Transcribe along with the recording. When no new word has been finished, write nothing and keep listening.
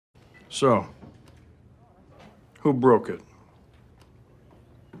So, who broke it?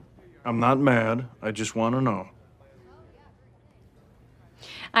 I'm not mad. I just want to know.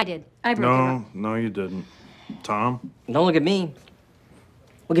 I did. I broke it. No, you didn't. Tom? Don't look at me.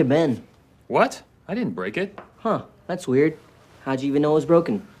 Look at Ben. What? I didn't break it. Huh, that's weird. How'd you even know it was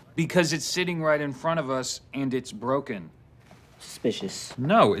broken? Because it's sitting right in front of us and it's broken. Suspicious.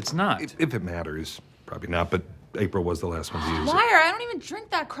 No, it's not. If it matters. Probably not, but April was the last one to use it. Liar, I don't even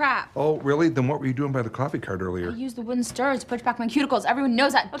drink that crap. Oh, really? Then what were you doing by the coffee cart earlier? I used the wooden stirrers to push back my cuticles. Everyone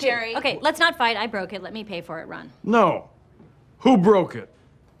knows that, Jerry. Okay, let's not fight. I broke it. Let me pay for it, Ron. No. Who broke it?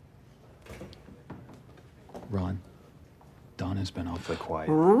 Ron, Donna's been awfully quiet.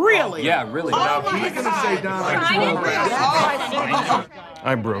 Really? Yeah, really. He's gonna say Donna.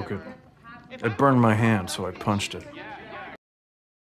 I broke it. It burned my hand, so I punched it.